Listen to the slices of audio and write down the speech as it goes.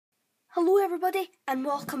Hello everybody and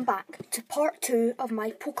welcome back to part 2 of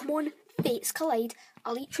my Pokemon Fates Collide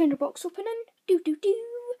Elite Trainer box opening.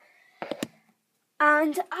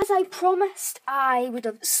 And as I promised, I would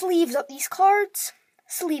have sleeved up these cards,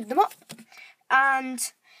 sleeved them up,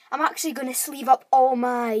 and I'm actually going to sleeve up all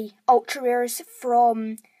my Ultra Rares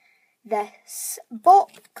from this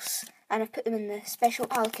box, and I've put them in the special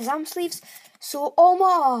Alakazam sleeves. So all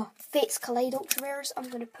my Fates Collide Ultra Rares, I'm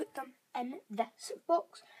going to put them in this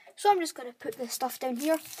box. So I'm just going to put this stuff down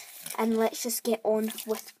here, and let's just get on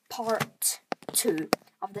with part 2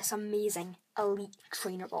 of this amazing Elite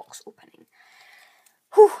Trainer box opening.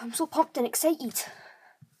 Whew, I'm so pumped and excited.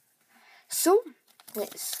 So,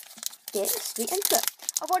 let's get straight into it.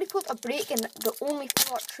 I've already put a break in the only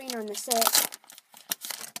full art trainer in the set.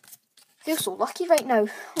 I feel so lucky right now.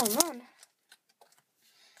 Oh man.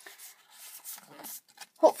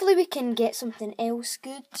 Hopefully we can get something else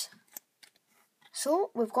good.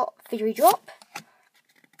 So, we've got Fairy Drop,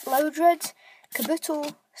 Loudred,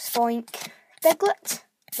 Kabuto, Spoink, Diglett,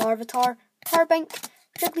 Larvitar, Carbink,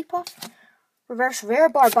 Jigglypuff, Reverse Rare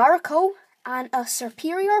Barbaracle, and a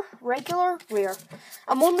Serperior Regular Rare.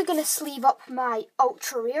 I'm only going to sleeve up my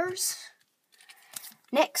Ultra Rares.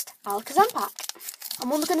 Next, Alakazam pack.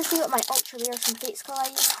 I'm only going to sleeve up my Ultra Rares from Fates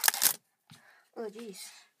Collide. Oh jeez.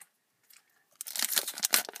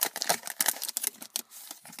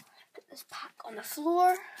 Put this pack on the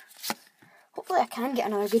floor. Hopefully I can get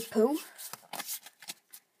another good pull.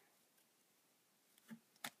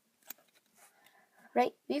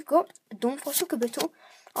 Right, we've got Don't Fossil Kabuto,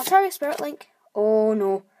 Altaria Spirit Link. Oh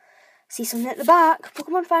no. See something at the back.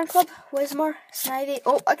 Pokemon Fan Club, Whismur, Snivy.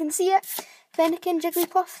 Oh, I can see it. Fennekin,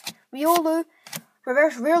 Jigglypuff, Riolu,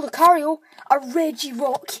 Reverse Rare Lucario, a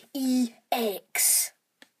Regirock EX.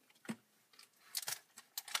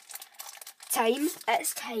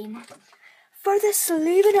 It's time for the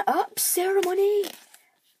sleeving it up ceremony.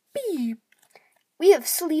 Beep. We have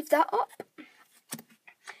sleeved that up.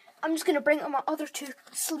 I'm just going to bring up my other 2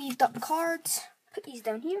 sleeved up cards. Put these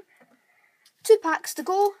down here. 2 packs to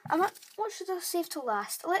go. What should I save till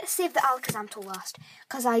last? Let's save the Alakazam till last,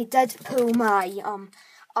 because I did pull my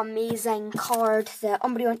amazing card, the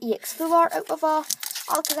Umbreon EX Full Art, out of a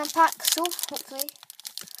Alakazam pack. So hopefully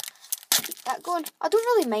keep that going. I don't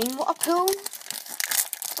really mind what I pull,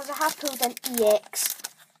 because I have pulled an EX,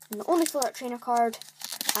 and the only Full Art Trainer card,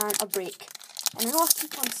 and a break. And I know I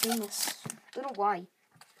keep on saying this. Don't know why.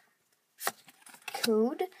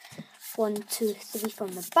 Code 1, 2, 3 from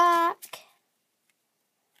the back.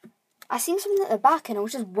 I seen something at the back and I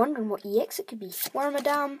was just wondering what EX it could be.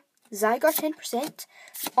 Wormadam, Zygarde 10%,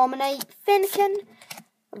 Omanyte, Fennekin,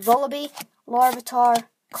 Vullaby, Larvitar,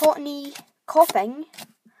 Cottony, Koffing,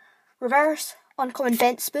 Reverse Uncommon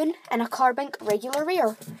Bent Spoon, and a Carbink Regular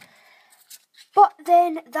Rare. But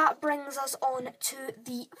then that brings us on to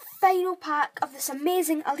the final pack of this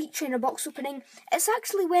amazing Elite Trainer box opening. It's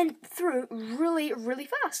actually went through really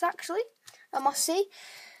fast, actually, I must say.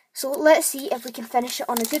 So let's see if we can finish it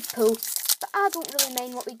on a good pull. But I don't really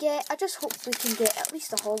mind what we get. I just hope we can get at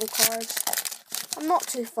least a holo card. I'm not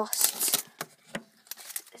too fussed.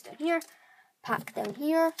 It's down here. Pack down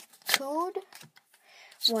here. Code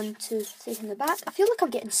 1, 2, 3 from the back. I feel like I'm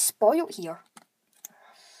getting spoiled here.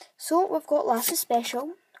 So we've got Lassa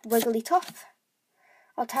Special, Wigglytuff,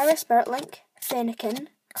 Altaria Spirit Link, Fennekin,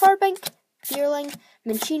 Carbink, Deerling,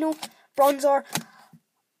 Minccino, Bronzor.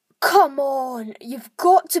 Come on, you've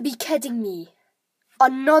got to be kidding me.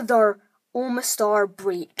 Another Omastar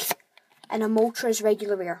break and a Moltres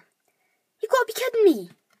Regular Rare. You've got to be kidding me.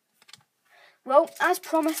 Well, as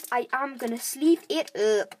promised, I am going to sleeve it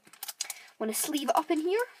up. I'm going to sleeve it up in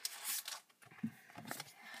here.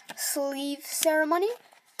 Sleeve ceremony.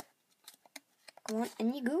 Come on,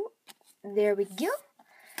 in you go. There we go.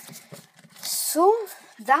 So,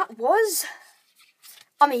 that was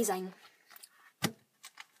amazing.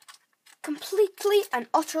 Completely and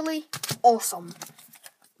utterly awesome.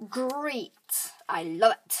 Great. I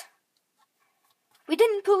love it. We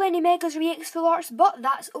didn't pull any Megas or EX Full Arts, but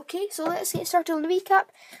that's okay. So let's get started on the recap.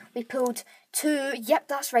 We pulled 2, yep,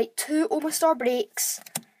 that's right, 2 Omastar breaks,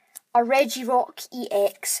 a Regirock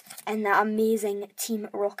EX, and that amazing Team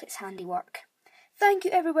Rocket's handiwork. Thank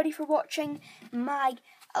you everybody for watching my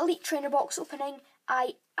Elite Trainer box opening.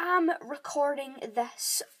 I am recording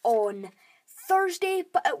this on Thursday,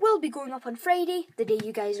 but it will be going up on Friday, the day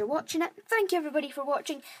you guys are watching it. Thank you everybody for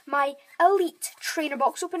watching my Elite Trainer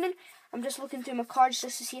box opening. I'm just looking through my cards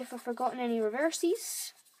just to see if I've forgotten any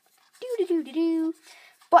reverses.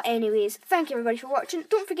 But anyways, thank you everybody for watching.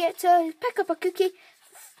 Don't forget to pick up a cookie,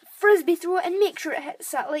 frisbee throw it, and make sure it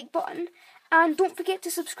hits that like button. And don't forget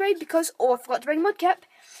to subscribe because, oh, I forgot to bring Mudkip.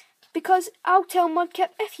 because I'll tell Mudkip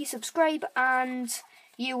if you subscribe and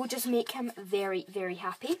you will just make him very, very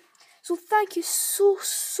happy. So thank you so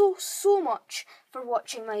much for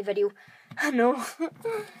watching my video. I know.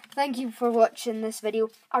 Thank you for watching this video.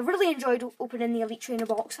 I really enjoyed opening the Elite Trainer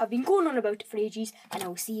box. I've been going on about it for ages, and I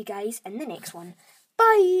will see you guys in the next one.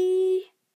 Bye!